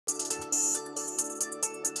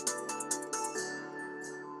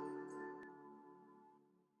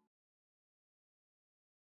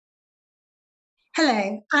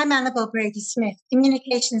Hello, I'm Annabel Brody-Smith,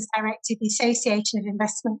 Communications Director of the Association of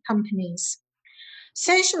Investment Companies.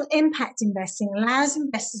 Social impact investing allows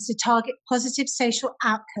investors to target positive social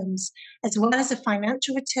outcomes as well as a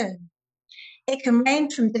financial return. It can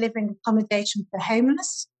range from delivering accommodation for the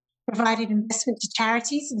homeless, providing investment to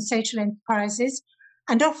charities and social enterprises,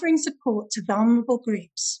 and offering support to vulnerable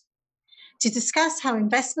groups. To discuss how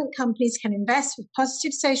investment companies can invest with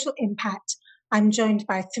positive social impact, I'm joined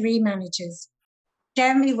by three managers.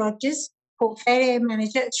 Jeremy Rogers, Portfolio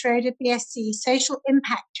Manager at Schroder BSC Social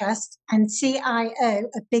Impact Trust and CIO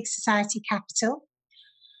of Big Society Capital,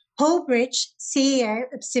 Paul Bridge, CEO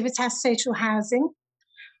of Civitas Social Housing,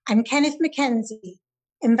 and Kenneth McKenzie,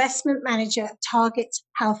 Investment Manager at Target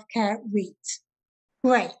Healthcare REIT.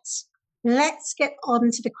 Great. Let's get on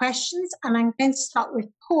to the questions, and I'm going to start with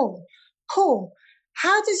Paul. Paul,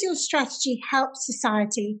 how does your strategy help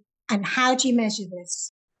society, and how do you measure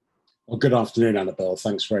this? Well, good afternoon, Annabelle.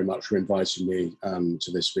 Thanks very much for inviting me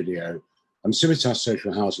to this video. Civitas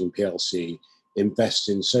Social Housing PLC invests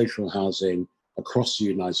in social housing across the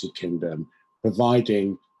United Kingdom,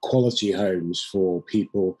 providing quality homes for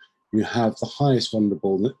people who have the highest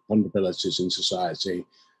vulnerabilities in society.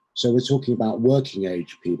 So we're talking about working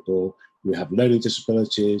age people who have learning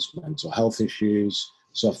disabilities, mental health issues,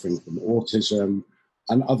 suffering from autism,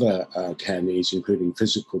 and other care needs, including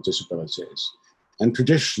physical disabilities. And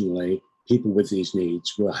traditionally, people with these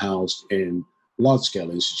needs were housed in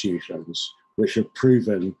large-scale institutions, which have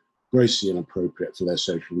proven grossly inappropriate for their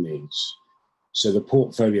social needs. So the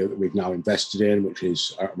portfolio that we've now invested in, which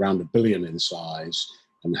is around $1 billion in size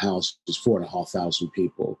and houses 4,500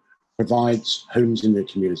 people, provides homes in the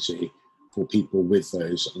community for people with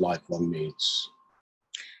those lifelong needs.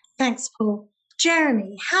 Thanks, Paul.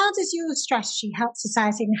 Jeremy, how does your strategy help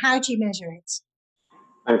society and how do you measure it?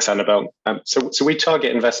 Thanks, Annabelle. So we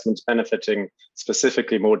target investments benefiting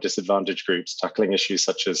specifically more disadvantaged groups, tackling issues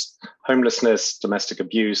such as homelessness, domestic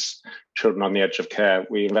abuse, children on the edge of care.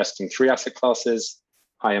 We invest in three asset classes: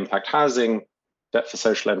 high impact housing, debt for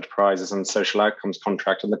social enterprises, and social outcomes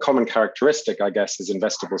contract. And the common characteristic, I guess, is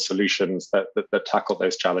investable solutions that tackle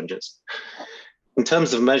those challenges. In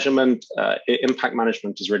terms of measurement, impact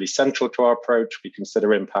management is really central to our approach. We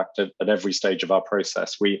consider impact at every stage of our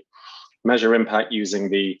process. We measure impact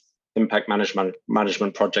using the impact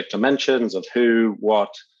management project dimensions of who,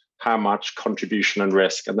 what, how much, contribution, and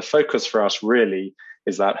risk. And the focus for us really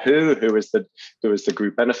is that who is the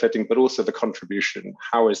group benefiting, but also the contribution.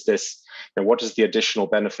 How is this, what is the additional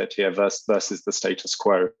benefit here versus the status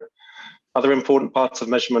quo? Other important parts of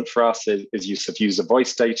measurement for us is use of user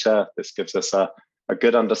voice data. This gives us a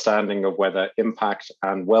good understanding of whether impact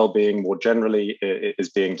and well-being more generally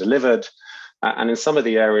is being delivered. And in some of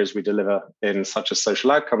the areas we deliver in, such as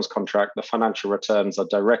social outcomes contract, the financial returns are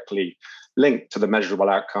directly linked to the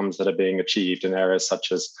measurable outcomes that are being achieved in areas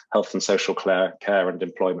such as health and social care and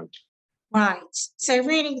employment. Right. So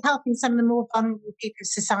really helping some of the more vulnerable people of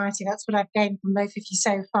society. That's what I've gained from both of you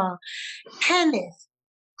so far. Kenneth,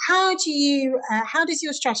 how does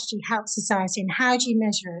your strategy help society and how do you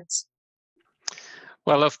measure it?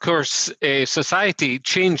 Well, of course, society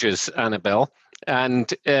changes, Annabelle,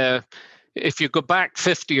 and if you go back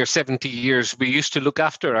 50 or 70 years, we used to look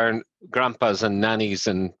after our grandpas and nannies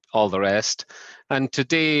and all the rest. And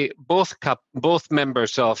today, both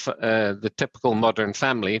members of the typical modern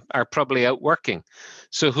family are probably out working.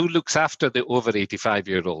 So who looks after the over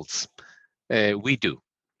 85-year-olds? We do,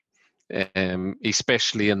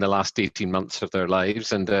 especially in the last 18 months of their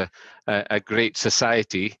lives. And a great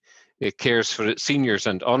society, it cares for its seniors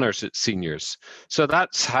and honours its seniors. So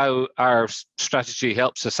that's how our strategy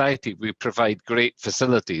helps society. We provide great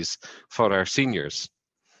facilities for our seniors.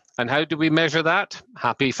 And how do we measure that?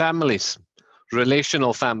 Happy families,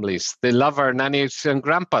 relational families. They love our nannies and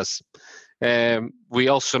grandpas. We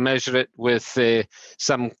also measure it with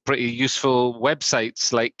some pretty useful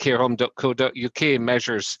websites like carehome.co.uk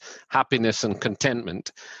measures happiness and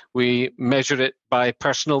contentment. We measure it by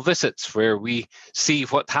personal visits where we see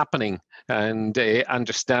what's happening and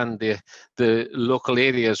understand the local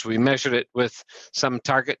areas. We measure it with some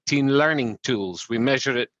target teen learning tools. We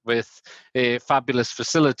measure it with fabulous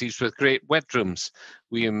facilities with great wet rooms.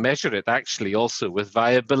 We measure it actually also with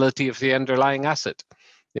viability of the underlying asset.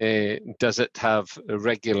 Does it have a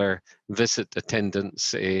regular visit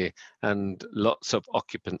attendance and lots of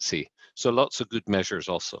occupancy? So lots of good measures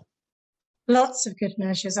also. Lots of good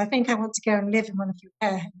measures. I think I want to go and live in one of your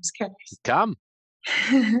care homes, Kenneth. Come.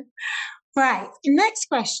 Right. The next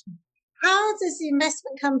question. How does the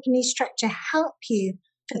investment company structure help you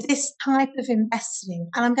for this type of investing?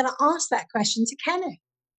 And I'm going to ask that question to Kenneth.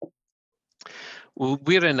 Well,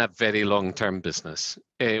 we're in a very long-term business.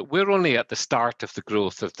 We're only at the start of the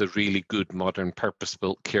growth of the really good modern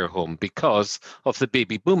purpose-built care home because of the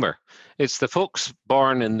baby boomer. It's the folks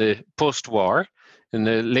born in the post-war, in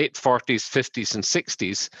the late 40s, 50s and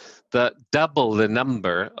 60s, that double the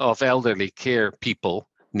number of elderly care people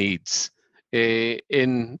needs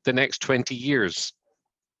in the next 20 years.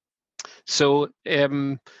 So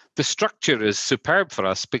the structure is superb for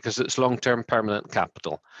us because it's long-term permanent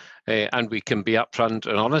capital. And we can be upfront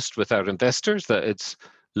and honest with our investors that it's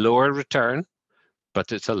lower return,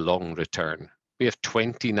 but it's a long return. We have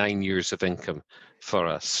 29 years of income for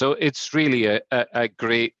us. So it's really a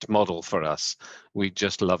great model for us. We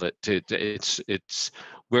just love it.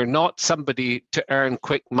 We're not somebody to earn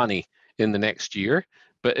quick money in the next year,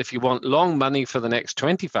 but if you want long money for the next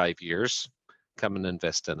 25 years, come and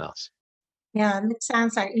invest in us. Yeah, and it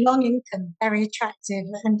sounds like long income, very attractive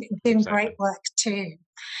and doing great work too.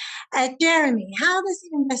 Jeremy, how does the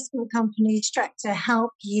investment company structure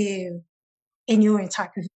help you in your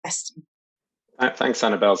type of investing? Thanks,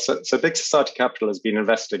 Annabelle. So Big Society Capital has been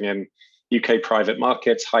investing in UK private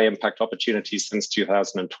markets, high impact opportunities since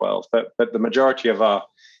 2012. But the majority of our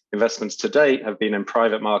investments to date have been in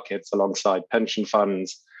private markets alongside pension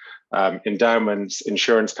funds, endowments,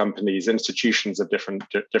 insurance companies, institutions of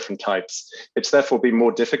different types. It's therefore been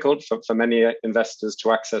more difficult for many investors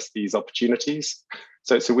to access these opportunities.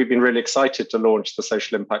 So we've been really excited to launch the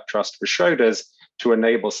Social Impact Trust with Schroders to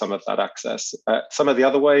enable some of that access. Some of the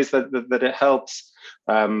other ways that it helps,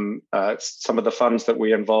 some of the funds that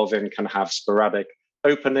we involve in can have sporadic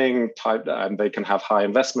opening type, and they can have high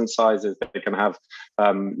investment sizes, they can have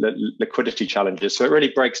liquidity challenges. So it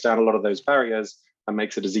really breaks down a lot of those barriers and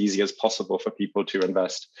makes it as easy as possible for people to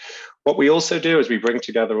invest. What we also do is we bring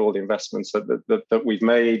together all the investments that we've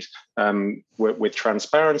made with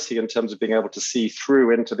transparency in terms of being able to see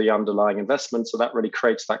through into the underlying investment. So that really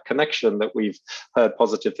creates that connection that we've heard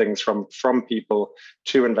positive things from people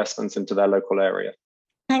to investments into their local area.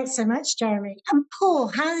 Thanks so much, Jeremy. And Paul,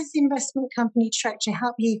 how does the investment company structure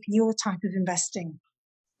help you for your type of investing?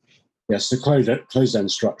 Yes, the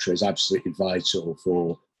closed-end structure is absolutely vital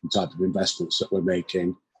for the type of investments that we're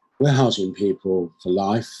making. We're housing people for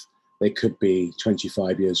life. They could be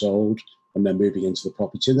 25 years old and they're moving into the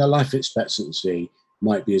property, and their life expectancy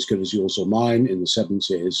might be as good as yours or mine in the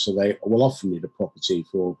 70s, so they will often need a property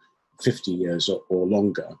for 50 years or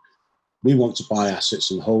longer. We want to buy assets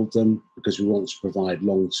and hold them because we want to provide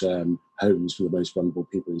long-term homes for the most vulnerable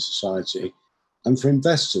people in society. And for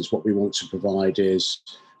investors, what we want to provide is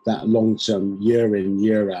that long-term, year in,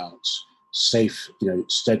 year out, safe,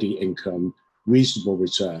 steady income, reasonable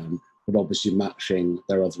return, but obviously matching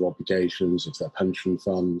their other obligations if they're pension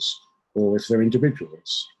funds or if they're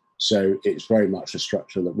individuals. So it's very much a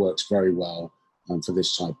structure that works very well for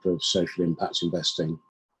this type of social impact investing.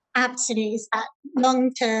 Absolutely. It's that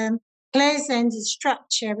long-term, closed-ended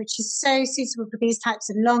structure, which is so suitable for these types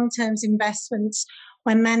of long-term investments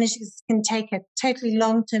when managers can take a totally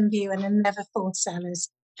long-term view and are never forced sellers.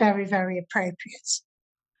 Very, very appropriate.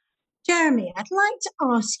 Jeremy, I'd like to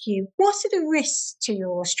ask you, what are the risks to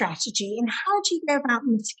your strategy and how do you go about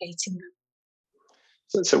mitigating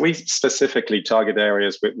them? So we specifically target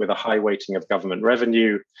areas with a high weighting of government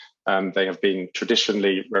revenue. They have been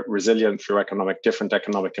traditionally resilient through different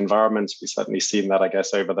economic environments. We've certainly seen that, I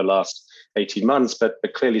guess, over the last 18 months, but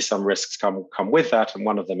clearly some risks come with that, and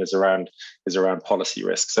one of them is around policy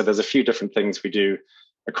risk. So there's a few different things we do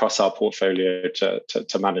across our portfolio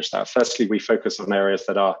to manage that. Firstly, we focus on areas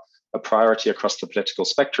that are a priority across the political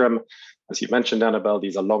spectrum. As you mentioned, Annabelle,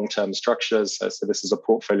 these are long-term structures. So this is a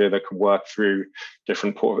portfolio that can work through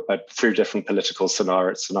different political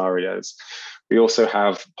scenarios. We also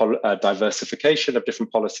have diversification of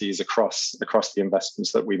different policies across the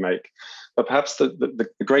investments that we make. But perhaps the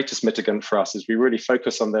greatest mitigant for us is we really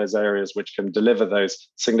focus on those areas which can deliver those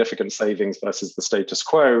significant savings versus the status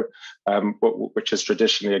quo, which has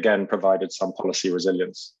traditionally, again, provided some policy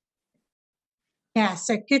resilience. Yeah,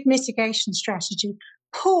 so good mitigation strategy.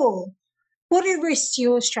 Paul, what are risks to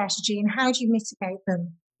your strategy and how do you mitigate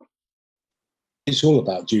them? It's all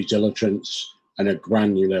about due diligence and a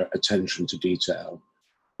granular attention to detail,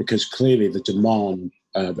 because clearly the demand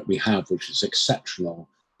that we have, which is exceptional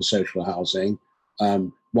for social housing,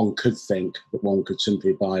 one could think that one could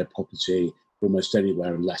simply buy a property almost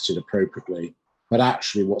anywhere and let it appropriately. But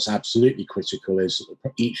actually what's absolutely critical is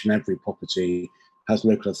that each and every property has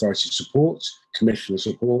local authority support, commissioner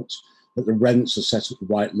support, that the rents are set at the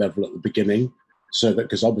right level at the beginning, so that,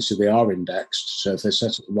 because obviously they are indexed, so if they're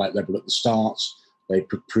set at the right level at the start, they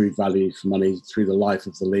prove value for money through the life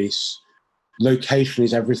of the lease. Location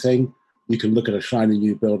is everything. You can look at a shiny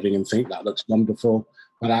new building and think that looks wonderful,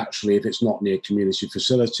 but actually if it's not near community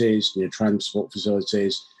facilities, near transport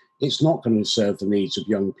facilities, it's not going to serve the needs of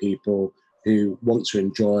young people who want to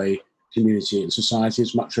enjoy community and society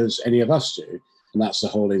as much as any of us do. And that's the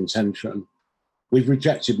whole intention. We've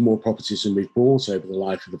rejected more properties than we've bought over the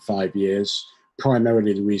life of the 5 years.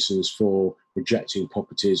 Primarily the reasons for rejecting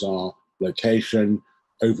properties are location,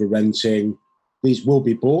 over-renting. These will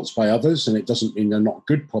be bought by others, and it doesn't mean they're not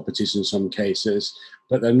good properties in some cases,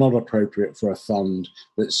 but they're not appropriate for a fund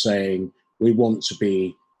that's saying we want to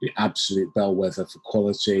be the absolute bellwether for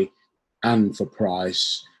quality and for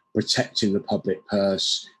price, protecting the public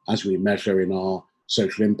purse as we measure in our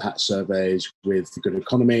social impact surveys with the Good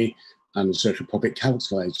Economy and the Social Profit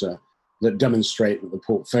Calculator that demonstrate that the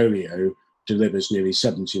portfolio delivers nearly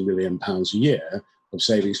 £70 million a year of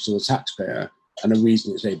savings to the taxpayer. And the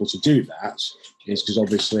reason it's able to do that is because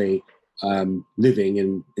obviously living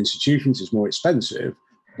in institutions is more expensive,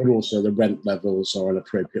 but also the rent levels are an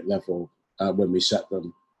appropriate level when we set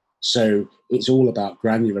them. So it's all about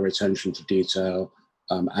granular attention to detail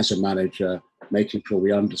as a manager, making sure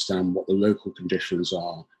we understand what the local conditions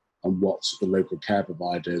are and what the local care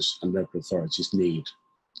providers and local authorities need.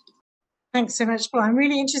 Thanks so much, Paul. I'm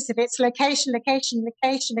really interested. It's location, location,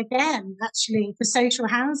 location again, actually, for social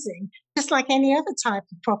housing, just like any other type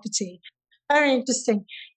of property. Very interesting.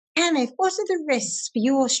 Kenneth, what are the risks for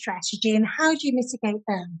your strategy and how do you mitigate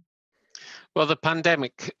them? Well, the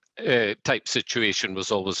pandemic type situation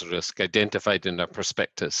was always a risk identified in our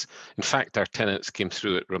prospectus. In fact, our tenants came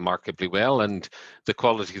through it remarkably well, and the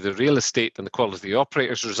quality of the real estate and the quality of the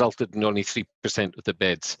operators resulted in only 3% of the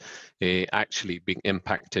beds actually being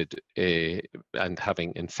impacted and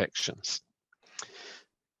having infections.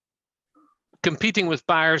 Competing with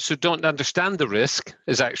buyers who don't understand the risk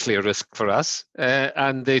is actually a risk for us,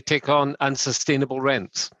 and they take on unsustainable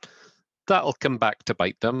rents. That'll come back to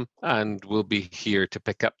bite them, and we'll be here to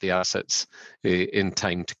pick up the assets in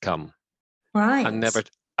time to come. Right. And never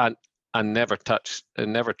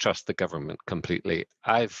trust the government completely.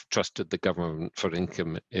 I've trusted the government for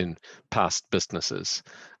income in past businesses,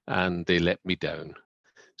 and they let me down.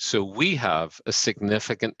 So we have a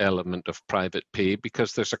significant element of private pay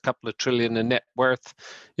because there's a couple of trillion in net worth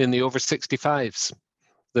in the over 65s.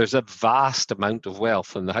 There's a vast amount of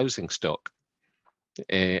wealth in the housing stock.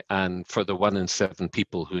 And for the 1 in 7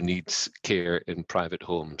 people who needs care in private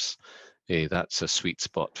homes, that's a sweet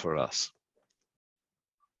spot for us.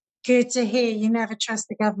 Good to hear. You never trust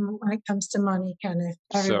the government when it comes to money, Kenneth.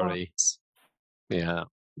 Sorry. Wise. Yeah,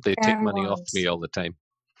 they take money off me all the time.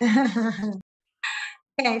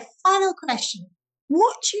 Okay, final question.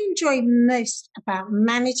 What do you enjoy most about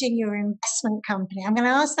managing your investment company? I'm going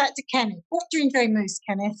to ask that to Kenneth. What do you enjoy most,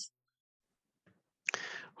 Kenneth?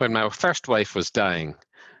 When my first wife was dying,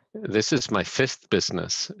 this is my 5th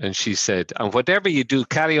business, and she said, and whatever you do,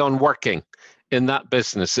 carry on working in that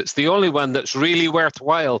business. It's the only one that's really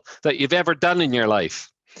worthwhile that you've ever done in your life.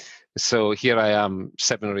 So here I am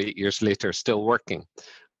 7 or 8 years later, still working,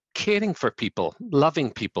 caring for people, loving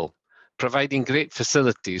people, providing great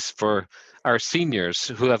facilities for our seniors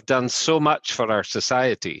who have done so much for our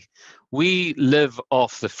society. We live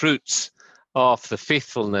off the fruits of the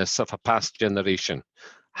faithfulness of a past generation.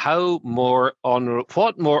 What more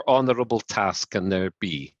honourable task can there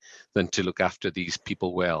be than to look after these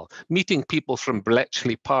people well? Meeting people from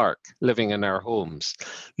Bletchley Park living in our homes,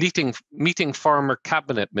 meeting former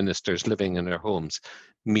cabinet ministers living in our homes,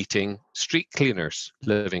 meeting street cleaners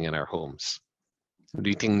living in our homes,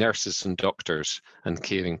 meeting nurses and doctors and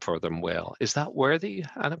caring for them well. Is that worthy,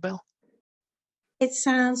 Annabelle? It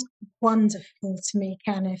sounds wonderful to me,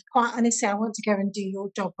 Kenneth. Quite honestly, I want to go and do your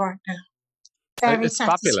job right now. Very it's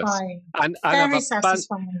satisfying. Fabulous. Very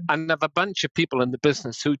satisfying. And I have a bunch of people in the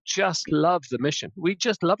business who just love the mission. We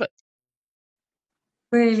just love it.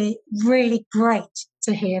 Really, really great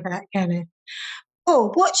to hear that, Kenneth.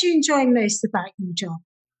 Paul, what do you enjoy most about your job,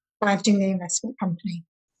 managing the investment company?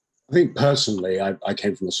 I think personally, I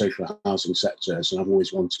came from the social housing sectors, and I've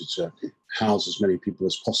always wanted to house as many people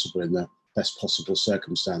as possible in the best possible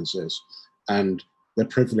circumstances. And the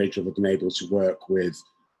privilege of being able to work with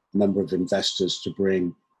a number of investors to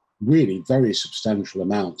bring really very substantial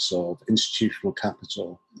amounts of institutional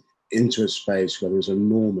capital into a space where there's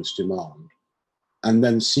enormous demand, and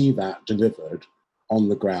then see that delivered on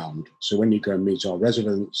the ground. So when you go and meet our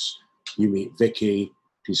residents, you meet Vicky.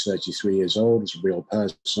 She's 33 years old, is a real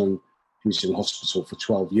person. She was in hospital for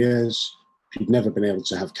 12 years. She'd never been able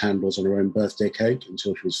to have candles on her own birthday cake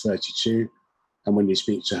until she was 32. And when you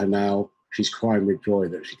speak to her now, she's crying with joy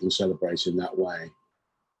that she can celebrate in that way.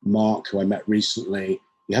 Mark, who I met recently,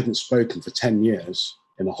 he hadn't spoken for 10 years.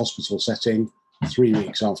 in a hospital setting. 3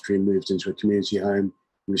 weeks after he moved into a community home,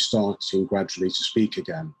 he was starting gradually to speak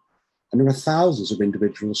again. And there are thousands of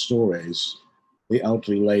individual stories. The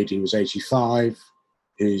elderly lady was 85,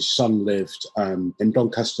 whose son lived in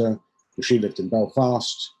Doncaster, and she lived in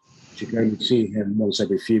Belfast. She could only see him once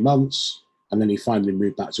every few months, and then he finally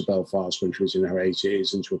moved back to Belfast when she was in her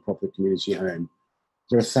 80s into a proper community home.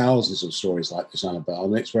 There are thousands of stories like this, Annabelle,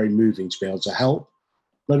 and it's very moving to be able to help,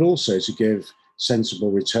 but also to give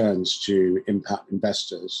sensible returns to impact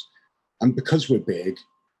investors. And because we're big,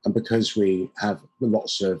 and because we have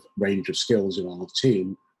lots of range of skills in our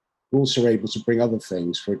team, we're also able to bring other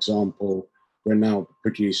things. For example, we're now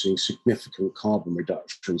producing significant carbon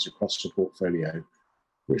reductions across the portfolio,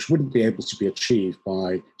 which wouldn't be able to be achieved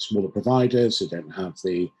by smaller providers who don't have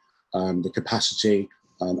the capacity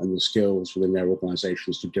and the skills within their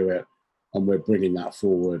organisations to do it. And we're bringing that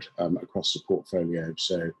forward across the portfolio.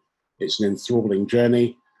 So it's an enthralling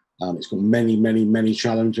journey. It's got many, many, many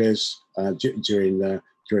challenges during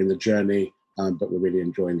the journey, but we're really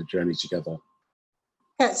enjoying the journey together.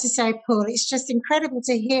 That's to say, Paul, it's just incredible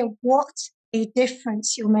to hear what a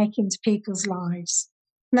difference you're making to people's lives.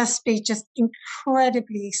 Must be just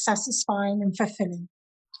incredibly satisfying and fulfilling.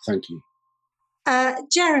 Thank you.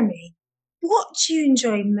 Jeremy, what do you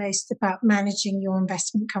enjoy most about managing your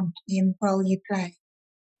investment company and the role you play?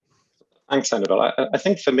 Thanks, Annabelle. I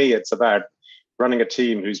think for me, it's about running a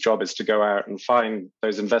team whose job is to go out and find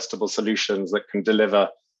those investable solutions that can deliver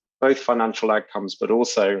both financial outcomes, but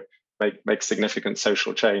also make significant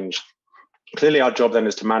social change. Clearly, our job then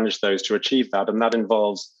is to manage those to achieve that, and that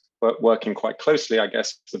involves working quite closely, I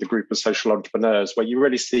guess, with a group of social entrepreneurs, where you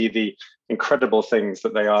really see the incredible things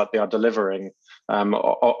that they are delivering,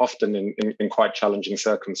 often in quite challenging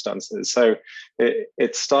circumstances. So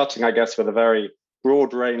it's starting, I guess, with a very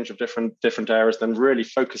broad range of different areas, then really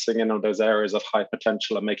focusing in on those areas of high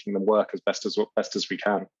potential and making them work as best as we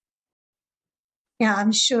can. Yeah,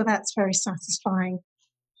 I'm sure that's very satisfying.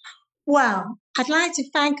 Well, I'd like to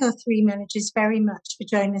thank our three managers very much for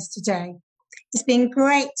joining us today. It's been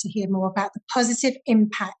great to hear more about the positive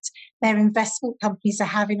impact their investment companies are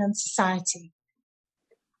having on society.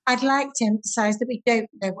 I'd like to emphasise that we don't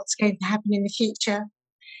know what's going to happen in the future.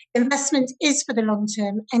 Investment is for the long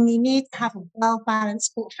term, and you need to have a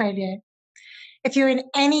well-balanced portfolio. If you're in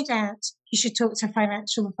any doubt, you should talk to a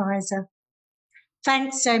financial advisor.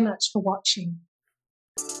 Thanks so much for watching.